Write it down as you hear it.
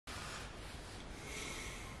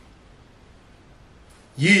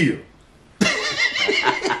Yeah.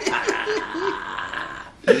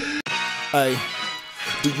 Hey,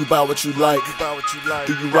 do you buy what you like?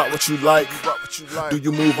 Do you rock what you like? Do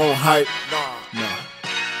you move on hype? Nah.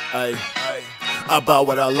 Hey, I buy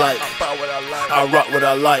what I like. I rock what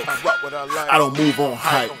I like. I don't move on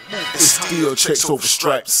hype. It's still checks over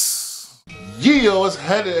stripes. Yeah, what's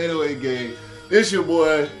happening, 808 gang? This your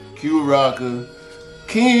boy, Q Rocker.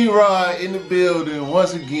 King Rod in the building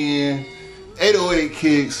once again. 808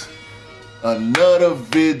 Kicks. Another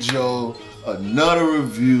video, another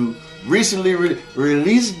review. Recently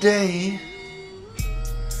release day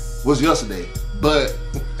was yesterday, but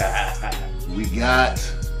we got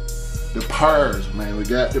the purrs, man. We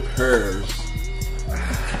got the purrs.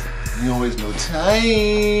 You don't waste no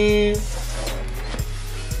time.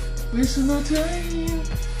 Wasting no time.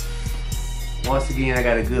 Once again, I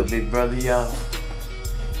got a good big brother, y'all.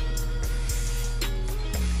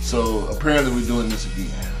 So apparently we're doing this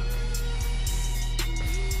again.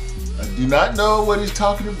 I do not know what he's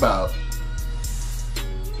talking about.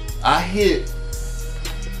 I hit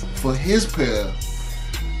for his pair.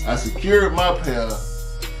 I secured my pair,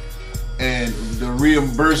 and the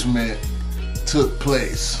reimbursement took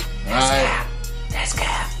place. That's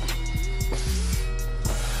cap.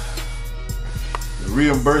 The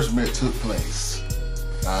reimbursement took place.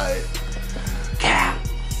 Alright. Cap.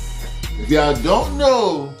 If y'all don't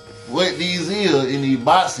know what these is in these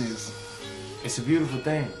boxes, It's a beautiful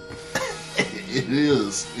thing. it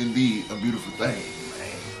is indeed a beautiful thing,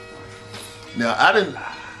 man. Now I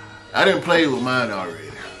didn't play with mine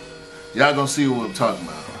already. Y'all gonna see what I'm talking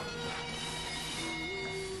about.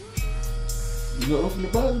 You gonna open the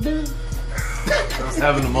box, man? I was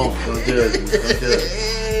having a moment. Don't judge me. Don't judge me.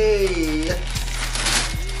 Hey!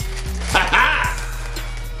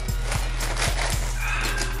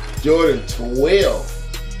 Jordan 12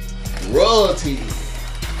 royalty,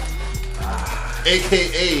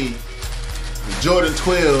 aka Jordan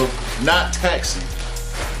 12 not taxi,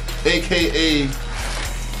 aka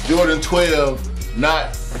Jordan 12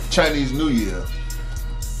 not Chinese New Year,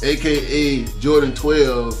 aka Jordan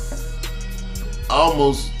 12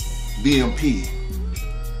 almost BMP.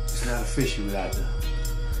 It's not official without the.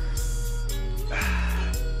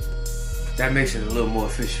 That makes it a little more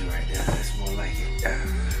official right there. That's more like it.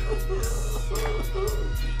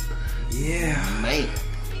 Yeah. Man.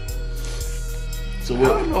 So I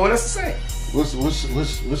don't know what else to say.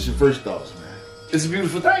 what's your first thoughts, man? It's a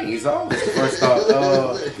beautiful thing. It's always the first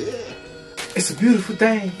thought. It's a beautiful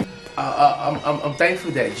thing. I'm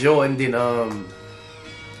thankful that Jordan didn't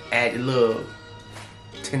add a little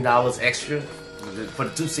 $10 extra for the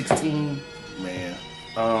 216. Man.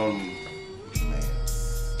 Man.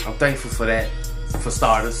 I'm thankful for that, for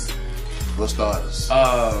starters. For starters.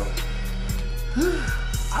 I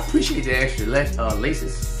appreciate the extra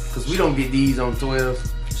laces, because we don't get these on 12s.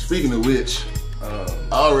 Speaking of which, I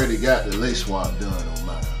already got the lace swap done on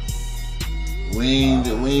mine. We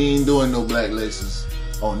ain't doing no black laces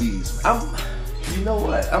on these, man. You know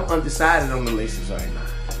what? I'm undecided on the laces right now.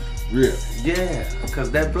 Really? Yeah, because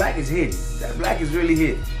that black is hidden. That black is really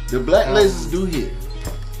hidden. The black laces do hit.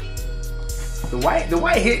 The white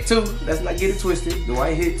hit too. Let's not get it twisted. The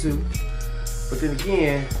white hit too. But then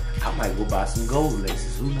again, I might go buy some gold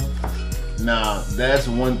laces. Who knows? Now, that's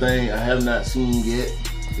one thing I have not seen yet,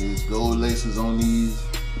 is gold laces on these.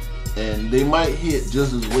 And they might hit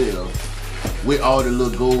just as well with all the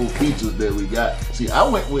little gold features that we got. See, I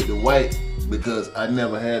went with the white because I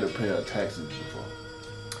never had a pair of taxis before.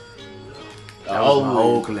 That was my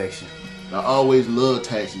whole collection. I always loved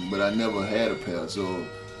taxis, but I never had a pair. So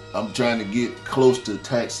I'm trying to get close to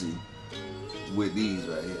taxi with these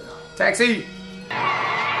right here. Taxi!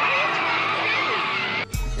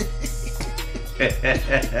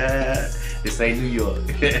 This ain't New York.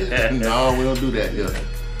 No, we don't do that here.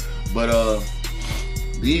 But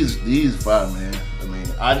these fire, man.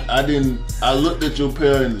 I mean, I looked at your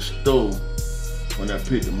pair in the store when I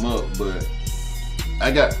picked them up, but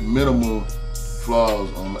I got minimal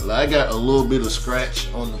flaws on my, like, I got a little bit of scratch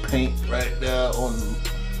on the paint right there on the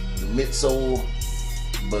midsole,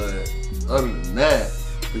 but other than that.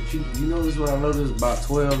 But you notice what I noticed about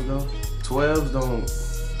 12s though? 12s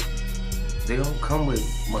don't come with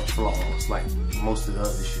much flaws like most of the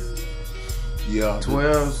other shoes. Yeah.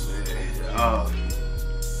 12s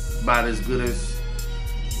about as good as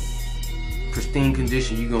pristine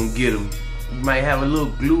condition you're gonna get them. You might have a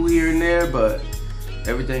little glue here and there, but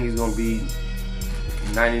everything is gonna be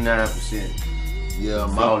 99%. Yeah,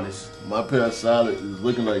 flawless. My pair of solid is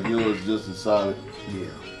looking like yours, just as solid. Yeah.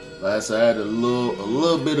 Like I said, I had a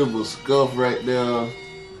little bit of a scuff right there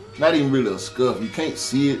not even really a scuff. You can't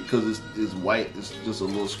see it because it's white. It's just a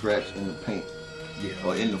little scratch in the paint,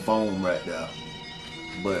 or in the foam right there.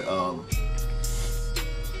 But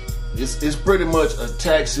it's pretty much a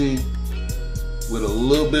taxi with a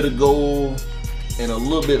little bit of gold and a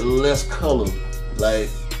little bit less color. Like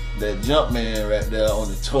that Jumpman right there on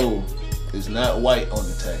the toe is not white on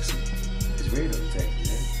the taxi. It's red on the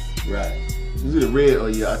taxi, man. Right. Is it a red or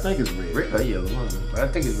yeah? I think it's red. Red or yellow, but I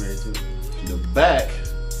think it's red too. The back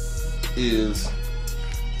is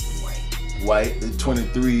white, the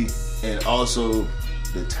 23, and also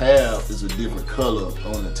the tab is a different color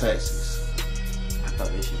on the taxis. I thought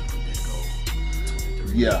they should put that gold.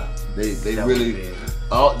 23. Yeah, they really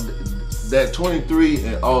that 23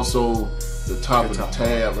 and also the top of the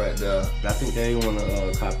tab right there. I think they want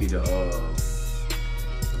to copy the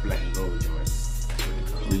black and gold joints.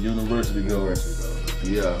 The University Gold.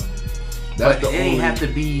 Yeah. But it ain't have to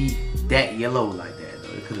be that yellow like that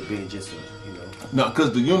though. It could have been just a, No,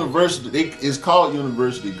 because the University, it's called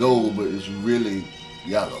University Gold, but it's really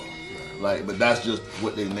yellow. Like, but that's just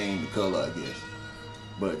what they named the color, I guess.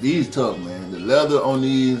 But these tough, man. The leather on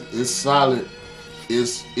these is solid.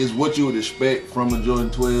 It's what you would expect from a Jordan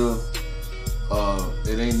 12.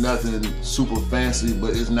 It ain't nothing super fancy,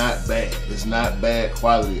 but it's not bad. It's not bad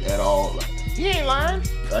quality at all. Like, you ain't lying.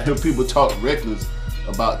 I hear people talk reckless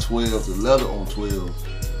about 12s, the leather on 12s.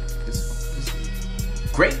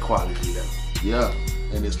 It's great quality though. Yeah,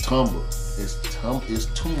 and it's tumble. It's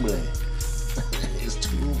tumbling. It's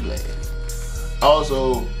tumbling.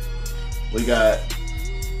 Also, we got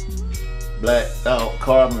blacked out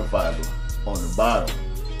carbon fiber on the bottom.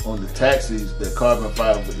 On the taxis, the carbon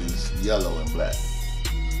fiber is yellow and black.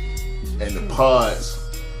 And the pods,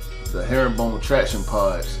 the herringbone traction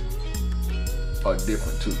pods, are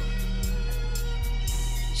different too.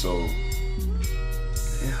 So,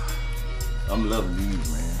 yeah, I'm loving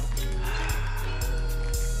these, man.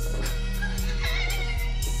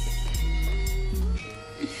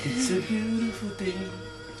 It's a beautiful thing.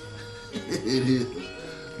 It is.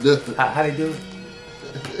 How they do it?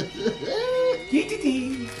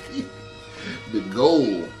 The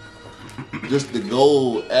gold, just the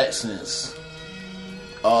gold accents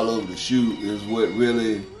all over the shoe is what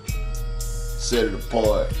really set it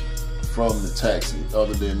apart from the taxi,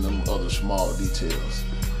 other than them other small details.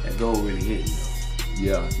 That gold really hit you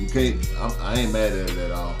though. Yeah, you can't, I ain't mad at it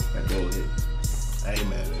at all. That gold hit. I ain't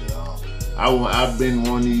mad at it at all. I've been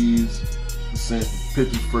one of these since the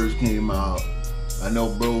pictures first came out. I know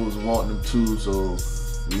bros wanting them too, so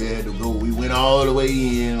we had to go. We went all the way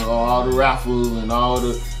in, all the raffles and all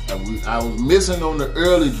the. I was missing on the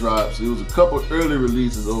early drops. It was a couple early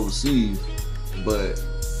releases overseas, but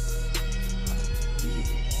yeah.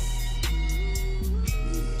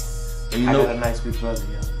 And I got a nice big brother,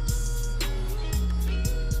 yo.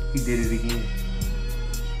 He did it again.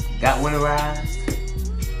 Got winterized.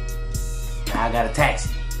 Now I got a taxi.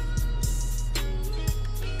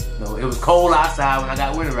 No, it was cold outside when I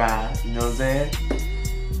got winterized. You know what I'm saying?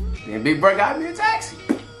 Then Big Bro got me a taxi.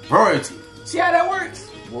 Royalty. See how that works?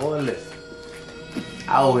 Boy, listen.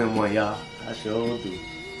 I owe him one, y'all. I sure do.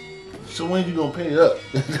 So when you gonna pay up?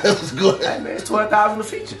 That was good. Hey man, it's $12,000 a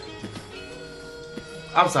feature.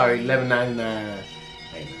 I'm sorry, $11.99.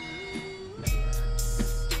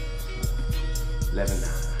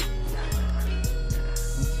 $11.99.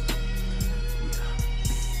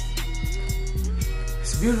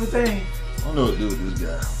 It's a beautiful thing. I don't know what to do with this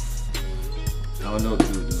guy.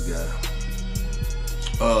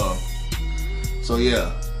 So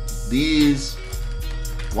yeah, these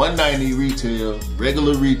 $190 retail,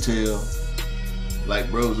 regular retail, like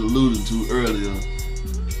bro was alluding to earlier,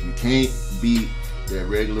 you can't beat that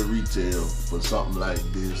regular retail for something like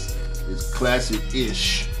this. It's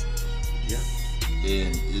classic-ish. Yeah.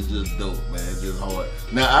 And it's just dope, man. It's just hard.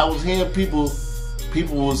 Now I was hearing people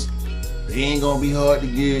was, they ain't gonna be hard to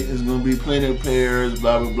get. It's gonna be plenty of pairs,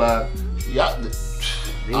 blah blah blah. Y'all,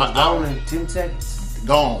 They was gone in 10 seconds.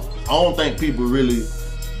 Gone. I don't think people really.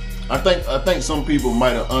 I think some people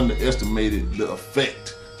might have underestimated the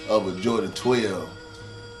effect of a Jordan 12,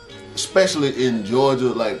 especially in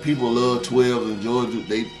Georgia. Like people love 12s in Georgia.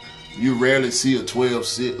 You rarely see a 12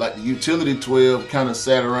 sit. Like the utility 12 kind of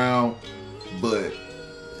sat around, but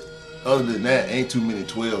other than that, ain't too many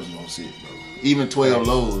 12s you gonna sit, bro. Even 12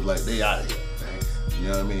 lows, like they out of here. You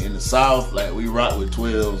know what I mean? In the South, like we rock with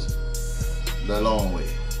 12s the long way.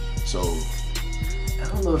 So I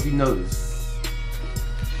don't know if you noticed.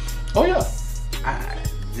 oh yeah.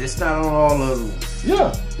 It's not on all other ones.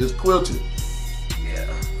 Yeah, it's quilted. Yeah.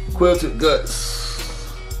 Quilted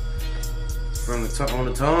guts. From the on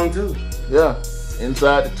the tongue too. Yeah,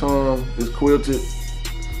 inside the tongue is quilted.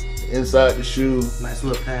 inside the shoe. Nice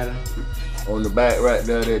little pattern. On the back right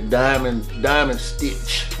there, that diamond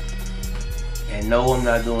stitch. And no, I'm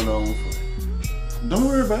not doing no on foot. Don't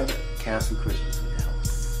worry about it. Cancel Christmas with that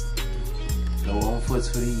one. No on foots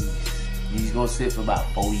for these. These gonna sit for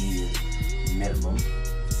about 4 years minimum.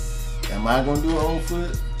 Am I gonna do it on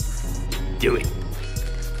foot? Do it.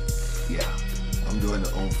 Yeah, I'm doing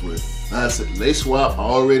it on foot. Like I said, lace swap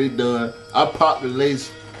already done. I popped the lace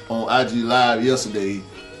on IG Live yesterday,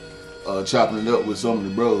 chopping it up with some of the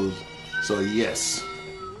bros. So yes,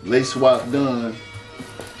 lace swap done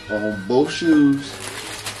on both shoes.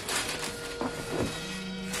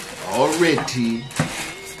 Already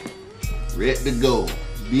ready to go.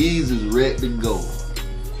 These is ready to go.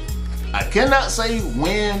 I cannot say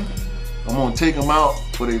when I'm gonna take them out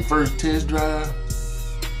for their first test drive,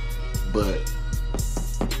 but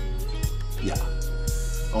yeah,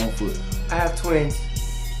 on foot. I have twins.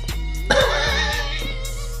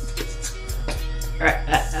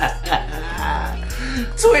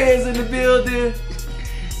 Twins in the building.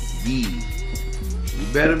 Yeah. You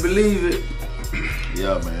better believe it.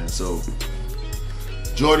 Yeah, man. So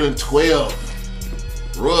Jordan 12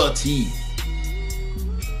 royalty.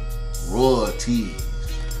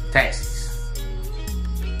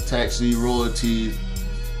 Taxi royalties.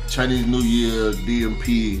 Chinese New Year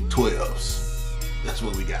DMP 12s. That's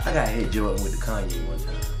what we got. I gotta hit Jordan with the Kanye one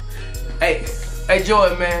time. Hey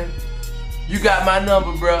Jordan, man. You got my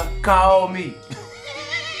number, bruh. Call me.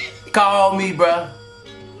 Call me, bruh.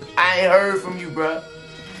 I ain't heard from you, bruh.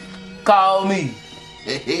 Call me.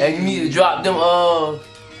 And you need to drop them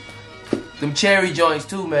cherry joints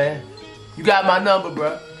too, man. You got my number,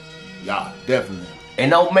 bruh. Yeah, definitely.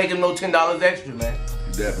 And don't make him no $10 extra, man.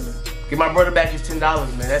 Definitely. Get my brother back his $10,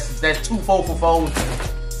 man. That's 2 4 for 4.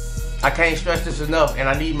 I can't stress this enough, and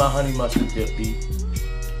I need my honey mustard dip, B.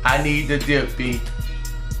 I need the dip, B.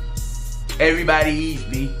 Everybody eats,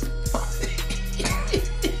 B.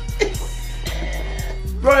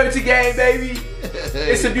 Royalty game, baby.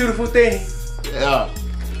 It's a beautiful thing. Yeah.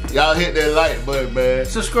 Y'all hit that like button, man.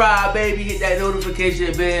 Subscribe, baby. Hit that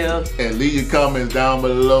notification bell. And leave your comments down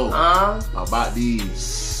below about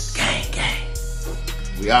these. Gang, gang.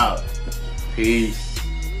 We out. Peace.